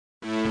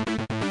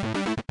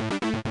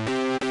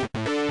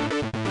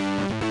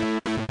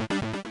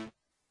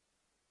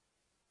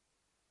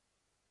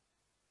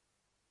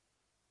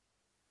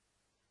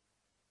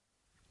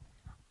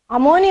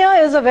Ammonia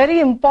is a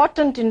very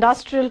important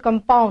industrial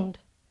compound.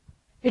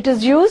 It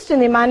is used in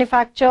the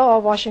manufacture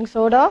of washing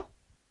soda,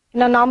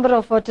 in a number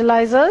of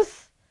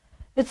fertilizers.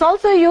 It's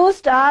also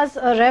used as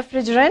a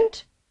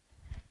refrigerant.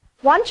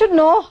 One should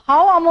know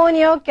how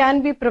ammonia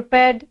can be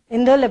prepared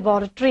in the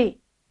laboratory.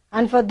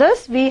 And for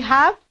this we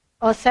have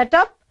a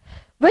setup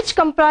which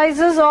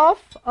comprises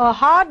of a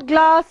hard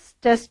glass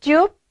test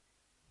tube.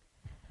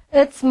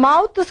 Its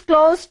mouth is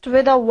closed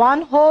with a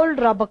one-hole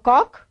rubber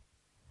cork.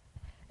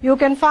 You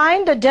can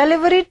find a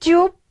delivery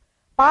tube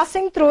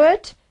passing through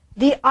it,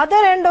 the other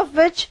end of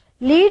which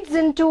leads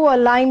into a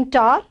lime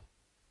tar.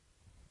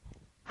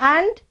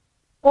 And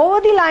over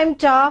the lime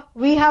tar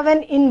we have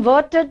an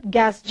inverted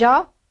gas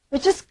jar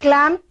which is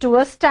clamped to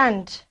a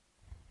stand,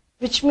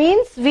 which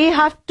means we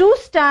have two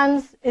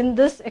stands in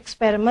this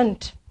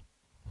experiment.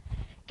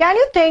 Can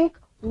you think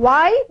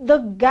why the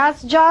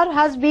gas jar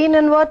has been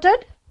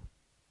inverted?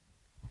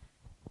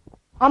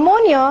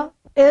 Ammonia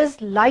is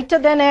lighter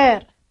than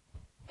air.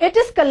 It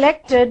is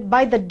collected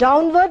by the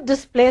downward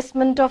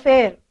displacement of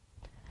air.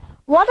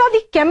 What are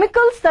the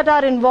chemicals that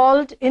are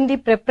involved in the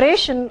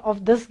preparation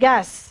of this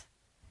gas?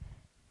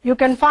 You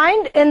can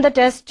find in the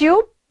test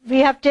tube we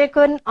have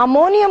taken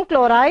ammonium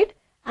chloride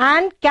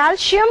and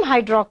calcium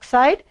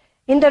hydroxide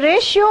in the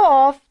ratio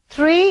of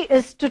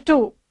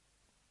 3:2.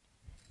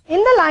 In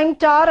the lime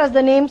tar, as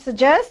the name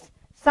suggests,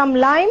 some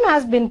lime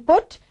has been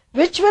put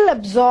which will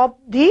absorb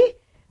the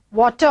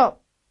water,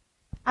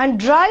 and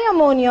dry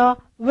ammonia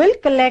will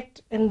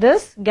collect in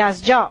this gas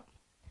jar.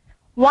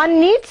 One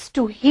needs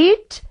to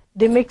heat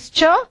the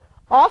mixture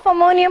of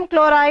ammonium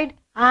chloride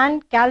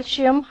and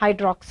calcium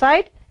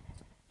hydroxide.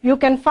 You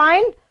can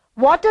find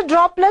water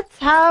droplets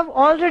have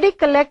already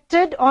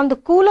collected on the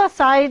cooler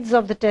sides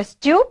of the test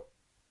tube.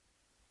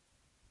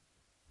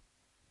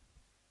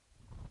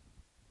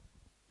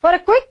 For a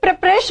quick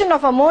preparation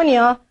of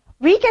ammonia,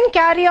 we can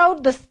carry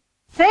out the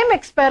same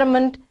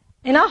experiment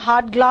in a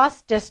hard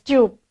glass test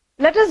tube.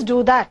 Let us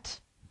do that.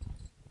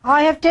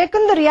 I have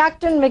taken the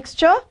reactant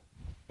mixture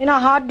in a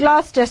hard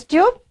glass test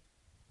tube.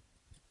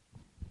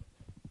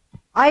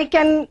 I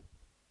can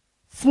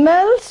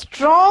smell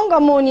strong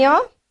ammonia.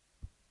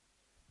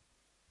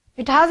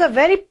 It has a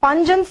very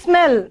pungent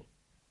smell.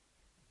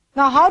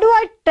 Now how do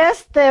I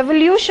test the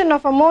evolution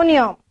of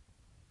ammonia?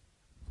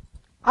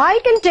 I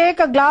can take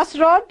a glass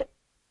rod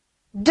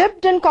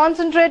dipped in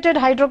concentrated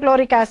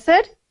hydrochloric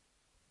acid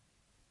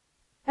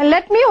and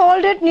let me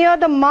hold it near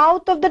the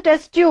mouth of the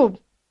test tube.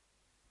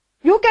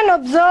 You can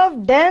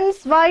observe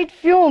dense white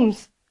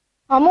fumes.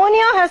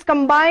 Ammonia has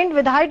combined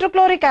with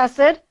hydrochloric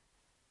acid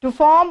to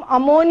form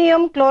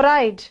ammonium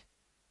chloride.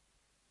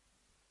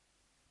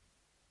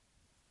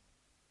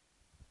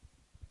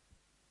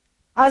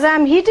 As I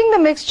am heating the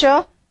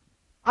mixture,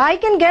 I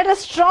can get a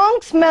strong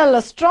smell,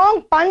 a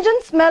strong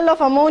pungent smell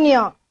of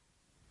ammonia.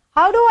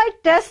 How do I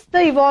test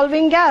the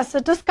evolving gas?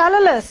 It is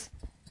colorless.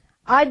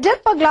 I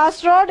dip a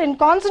glass rod in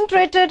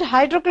concentrated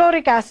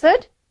hydrochloric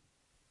acid.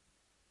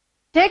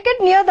 Take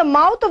it near the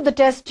mouth of the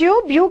test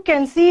tube. You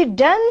can see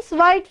dense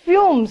white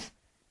fumes.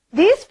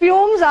 These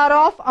fumes are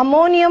of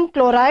ammonium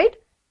chloride.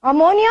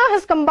 Ammonia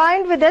has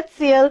combined with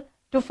HCl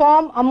to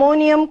form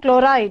ammonium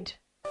chloride.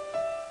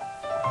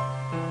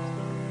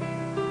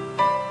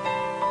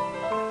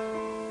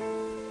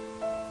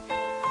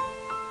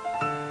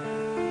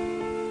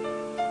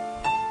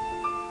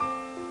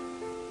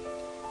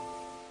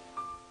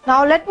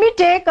 Now let me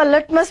take a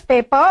litmus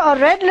paper, a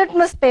red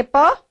litmus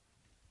paper.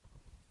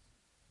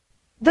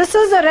 This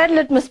is a red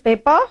litmus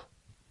paper.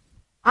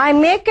 I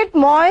make it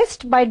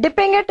moist by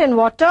dipping it in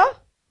water.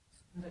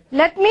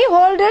 Let me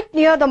hold it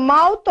near the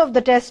mouth of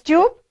the test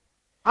tube.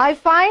 I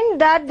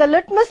find that the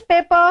litmus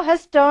paper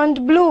has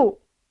turned blue.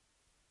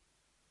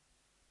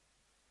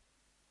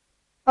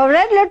 A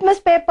red litmus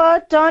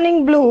paper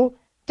turning blue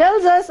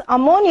tells us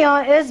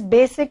ammonia is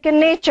basic in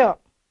nature.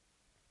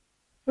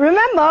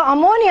 Remember,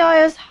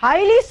 ammonia is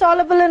highly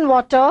soluble in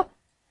water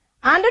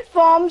and it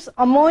forms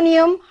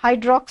ammonium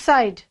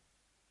hydroxide.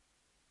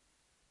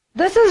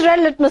 This is red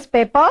litmus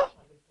paper.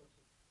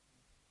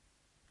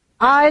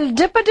 I'll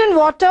dip it in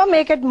water,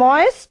 make it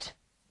moist.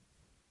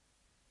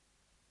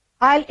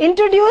 I'll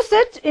introduce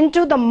it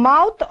into the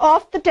mouth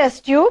of the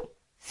test tube.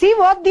 See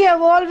what the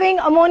evolving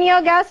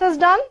ammonia gas has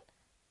done?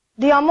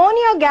 The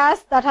ammonia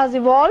gas that has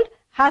evolved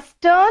has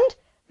turned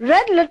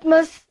red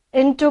litmus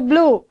into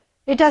blue.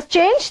 It has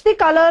changed the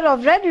color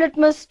of red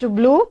litmus to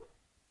blue,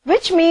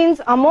 which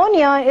means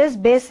ammonia is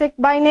basic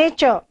by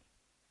nature.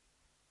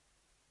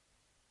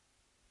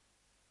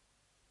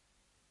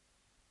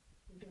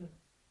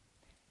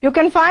 You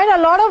can find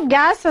a lot of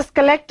gas is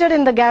collected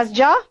in the gas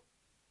jar.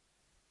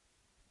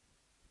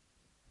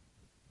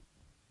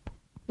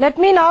 Let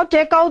me now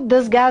take out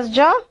this gas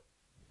jar.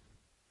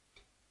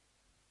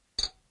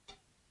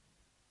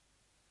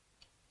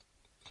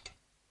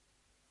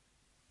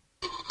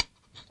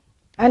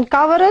 And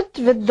cover it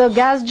with the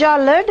gas jar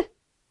lid.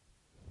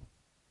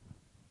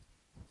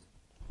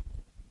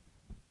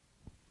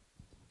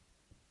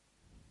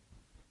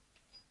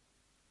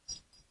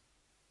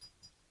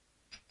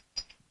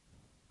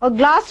 a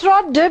glass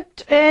rod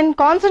dipped in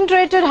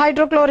concentrated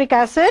hydrochloric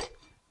acid,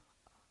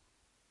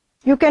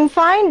 you can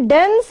find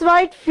dense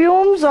white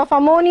fumes of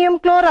ammonium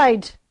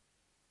chloride.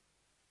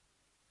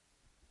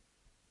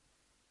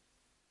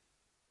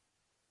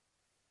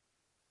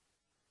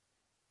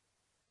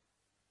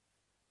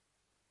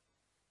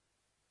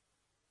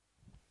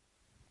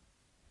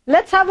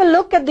 Let's have a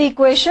look at the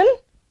equation.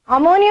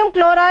 Ammonium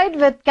chloride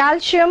with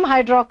calcium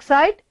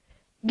hydroxide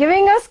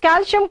giving us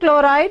calcium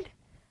chloride,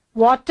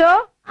 water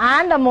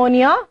and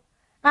ammonia,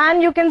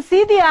 and you can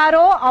see the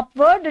arrow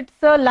upward.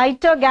 It's a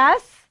lighter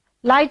gas,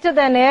 lighter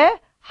than air,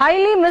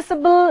 highly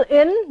miscible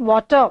in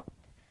water.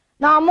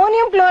 Now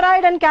ammonium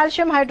chloride and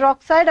calcium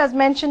hydroxide, as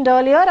mentioned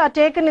earlier, are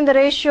taken in the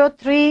ratio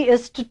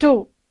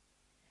 3:2.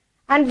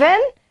 And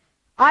when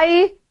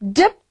I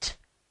dipped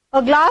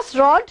a glass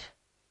rod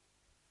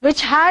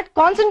which had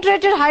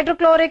concentrated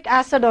hydrochloric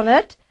acid on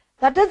it,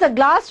 that is, a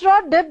glass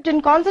rod dipped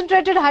in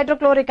concentrated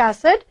hydrochloric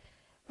acid,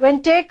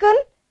 when taken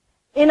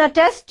in a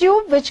test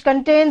tube which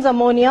contains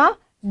ammonia,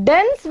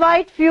 dense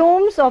white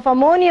fumes of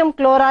ammonium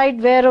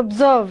chloride were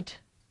observed.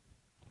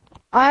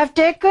 I have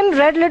taken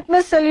red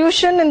litmus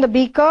solution in the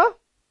beaker.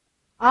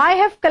 I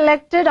have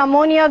collected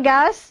ammonia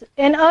gas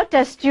in a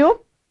test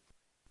tube.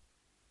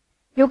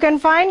 You can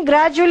find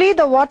gradually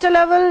the water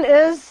level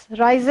is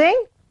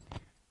rising.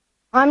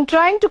 I'm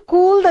trying to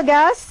cool the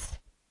gas.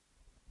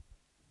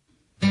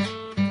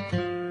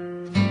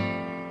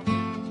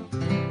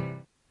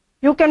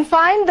 You can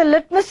find the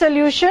litmus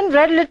solution,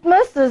 red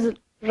litmus, is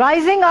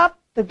rising up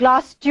the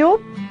glass tube.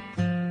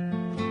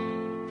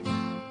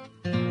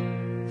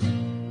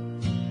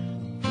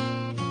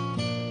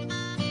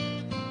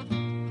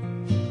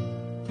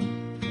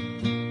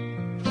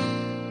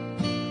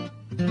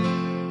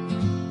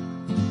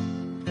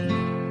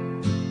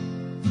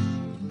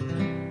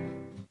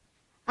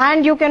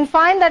 And you can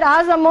find that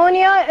as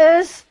ammonia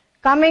is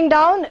coming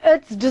down,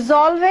 it's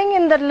dissolving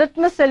in the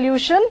litmus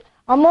solution.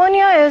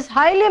 Ammonia is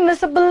highly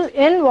miscible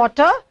in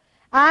water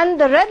and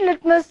the red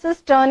litmus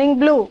is turning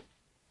blue.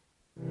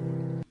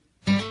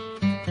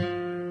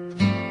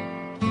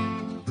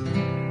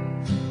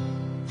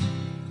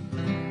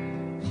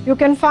 You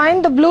can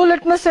find the blue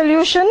litmus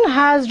solution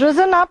has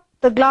risen up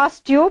the glass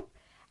tube,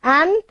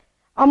 and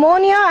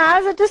ammonia,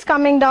 as it is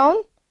coming down,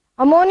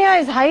 ammonia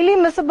is highly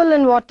miscible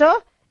in water.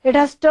 It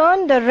has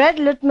turned the red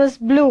litmus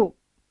blue.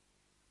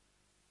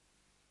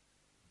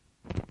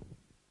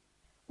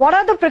 What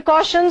are the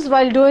precautions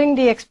while doing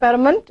the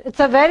experiment?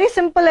 It's a very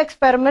simple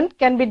experiment,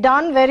 can be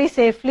done very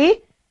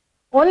safely.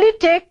 Only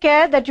take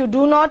care that you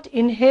do not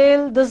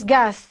inhale this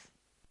gas.